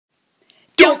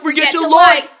Don't forget to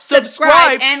like,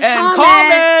 subscribe, and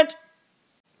comment!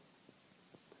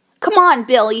 Come on,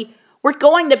 Billy. We're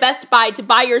going to Best Buy to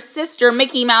buy your sister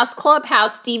Mickey Mouse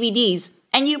Clubhouse DVDs,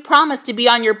 and you promised to be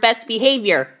on your best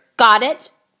behavior. Got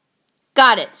it?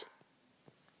 Got it.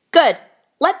 Good.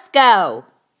 Let's go.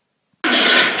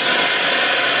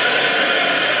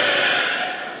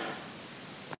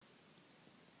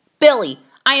 Billy,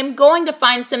 I am going to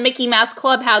find some Mickey Mouse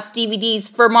Clubhouse DVDs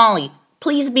for Molly.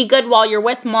 Please be good while you're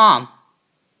with Mom.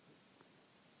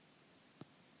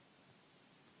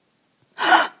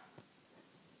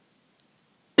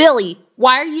 Billy,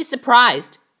 why are you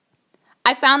surprised?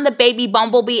 I found the Baby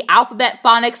Bumblebee Alphabet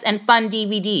Phonics and Fun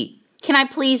DVD. Can I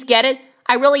please get it?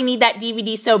 I really need that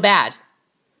DVD so bad.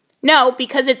 No,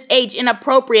 because it's age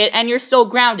inappropriate and you're still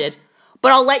grounded.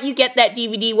 But I'll let you get that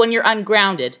DVD when you're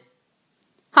ungrounded.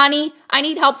 Honey, I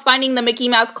need help finding the Mickey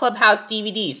Mouse Clubhouse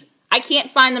DVDs. I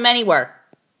can't find them anywhere.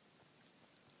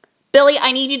 Billy,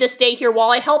 I need you to stay here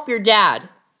while I help your dad.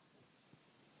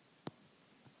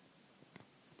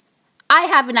 I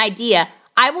have an idea.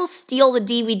 I will steal the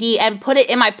DVD and put it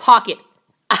in my pocket.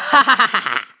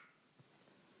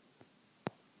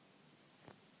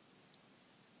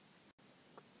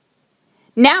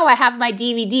 Now I have my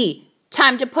DVD.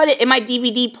 Time to put it in my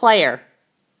DVD player.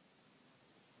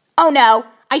 Oh no,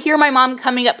 I hear my mom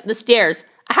coming up the stairs.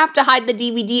 I have to hide the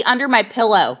DVD under my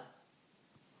pillow.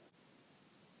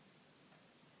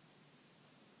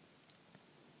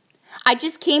 I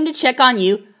just came to check on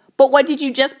you, but what did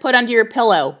you just put under your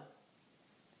pillow?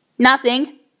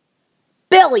 Nothing.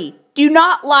 Billy, do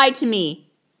not lie to me.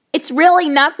 It's really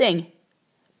nothing.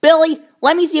 Billy,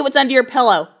 let me see what's under your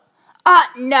pillow.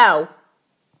 No.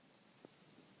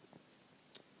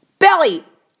 Billy,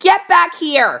 get back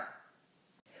here.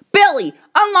 Billy,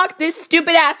 unlock this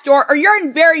stupid-ass door or you're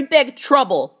in very big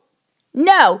trouble.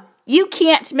 No, you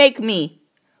can't make me.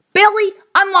 Billy,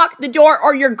 unlock the door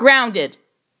or you're grounded.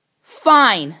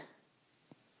 Fine.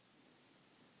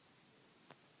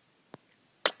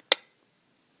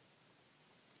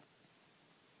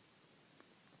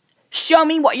 Show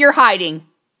me what you're hiding.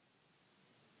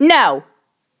 No.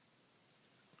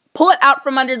 Pull it out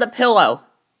from under the pillow.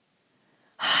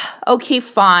 Okay,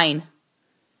 fine.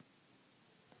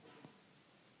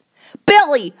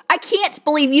 Billy, I can't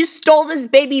believe you stole this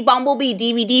Baby Bumblebee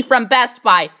DVD from Best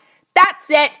Buy.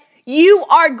 That's it. You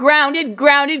are grounded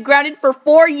for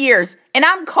 4 years, and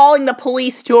I'm calling the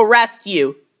police to arrest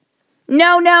you.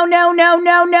 No.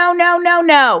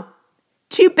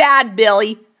 Too bad,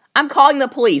 Billy. I'm calling the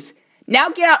police. Now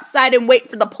get outside and wait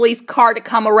for the police car to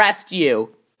come arrest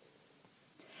you.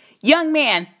 Young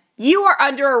man, you are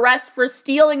under arrest for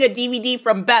stealing a DVD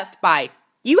from Best Buy.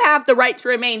 You have the right to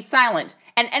remain silent,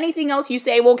 and anything else you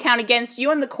say will count against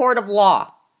you in the court of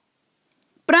law.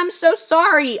 But I'm so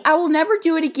sorry. I will never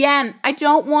do it again. I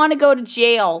don't want to go to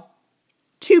jail.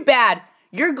 Too bad.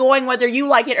 You're going whether you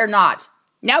like it or not.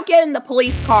 Now get in the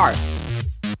police car.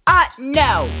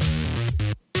 No.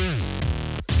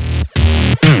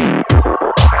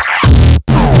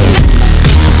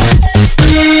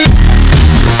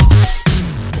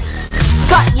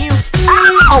 Got you.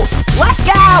 Ow! Let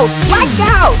go! Let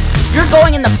go! You're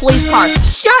going in the police car.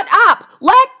 Shut up!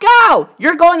 Let go!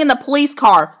 You're going in the police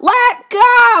car. Let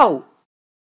go!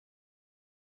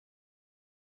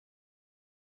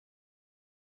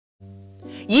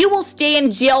 You will stay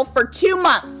in jail for 2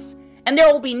 months, and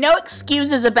there will be no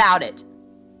excuses about it.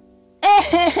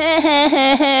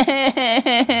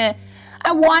 I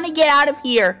want to get out of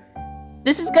here.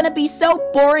 This is going to be so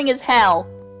boring as hell.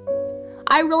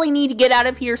 I really need to get out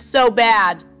of here so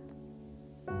bad.